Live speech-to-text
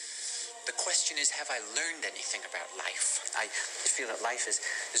The question is, have I learned anything about life? I feel that life is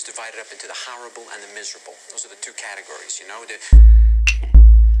divided up into the horrible and the miserable. Those are the two categories, you know?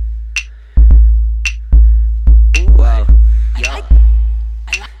 Well, yo.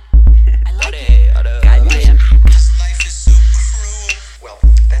 I like it. Goddamn. Life is so cruel.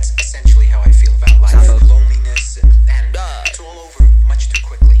 Well, that's essentially how I feel about life. Sampo. Loneliness and it's all over much too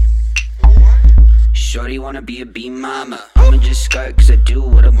quickly. Shorty wanna be a B-mama. I'ma just skirt cause I do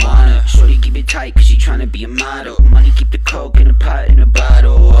what I wanna. Shorty keep it tight cause she tryna be a model. Money keep the coke in a pot in a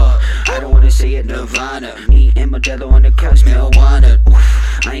bottle. I don't wanna say it Nirvana. Me and Modelo on the couch, marijuana.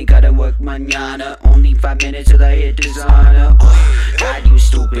 Oof, I ain't gotta work mañana. Only 5 minutes till I hit designer. God, you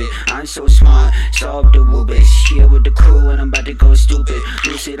stupid, I'm so smart. Solve the Rubik's. Here with the crew and I'm about to go stupid.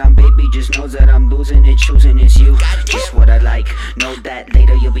 Lucid, I'm baby, just knows that I'm losing it. Choosing it's you, just what I like. Know that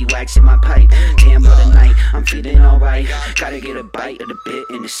later you'll be waxing my pipe. Damn, what a night, I'm feeling alright. Gotta get a bite of the bit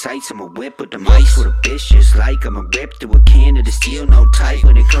in the sights. I'ma whip with the mice with a bitch just like I'ma rip through a can of the steel, no tight.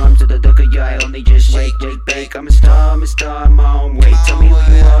 When it comes to the look of you, I only just wake, bake. I'm a star in my own way. Tell me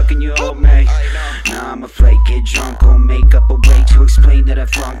who you are, can you hold me? Nah, I'm a flake, get drunk, gon' make up a way to explain that I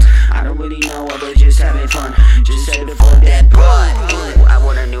flunked. I don't really know, I was just having fun. Just said before that, but ooh, I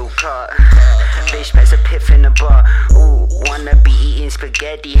want a new car. Bitch, pass a piff in the bar. Ooh, wanna be eating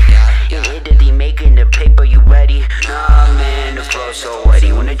spaghetti in Italy, making the paper, you ready? Nah, man, the flow's so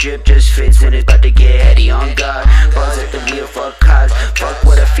wetty. When the drip just fits, then it's about to get heady. On God, buzz at the wheel, fuck cars. Fuck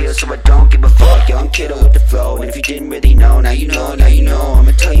what I feel, so I don't give a fuck. Young kiddo with the flow, and if you didn't really know, now you know.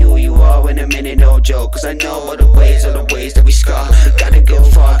 I'ma tell you who you are in a minute, no joke. Cause I know all the ways that we scar. Gotta go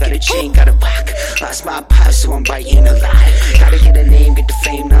far, gotta chain, gotta rock. Lost my past, so I'm writing a lot. Gotta get a name, get the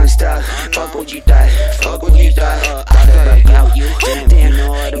fame non-stop. Fuck what you thought, Gotta back out you, damn,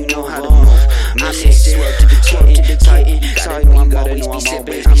 you know how to move. I'm swerve to the titan. Sorry, no, I'm always be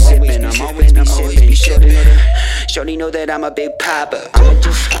sippin'. I'm always be sippin'. Shorty know that I'm a big popper. I'ma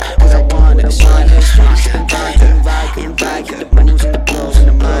just cause I wanna.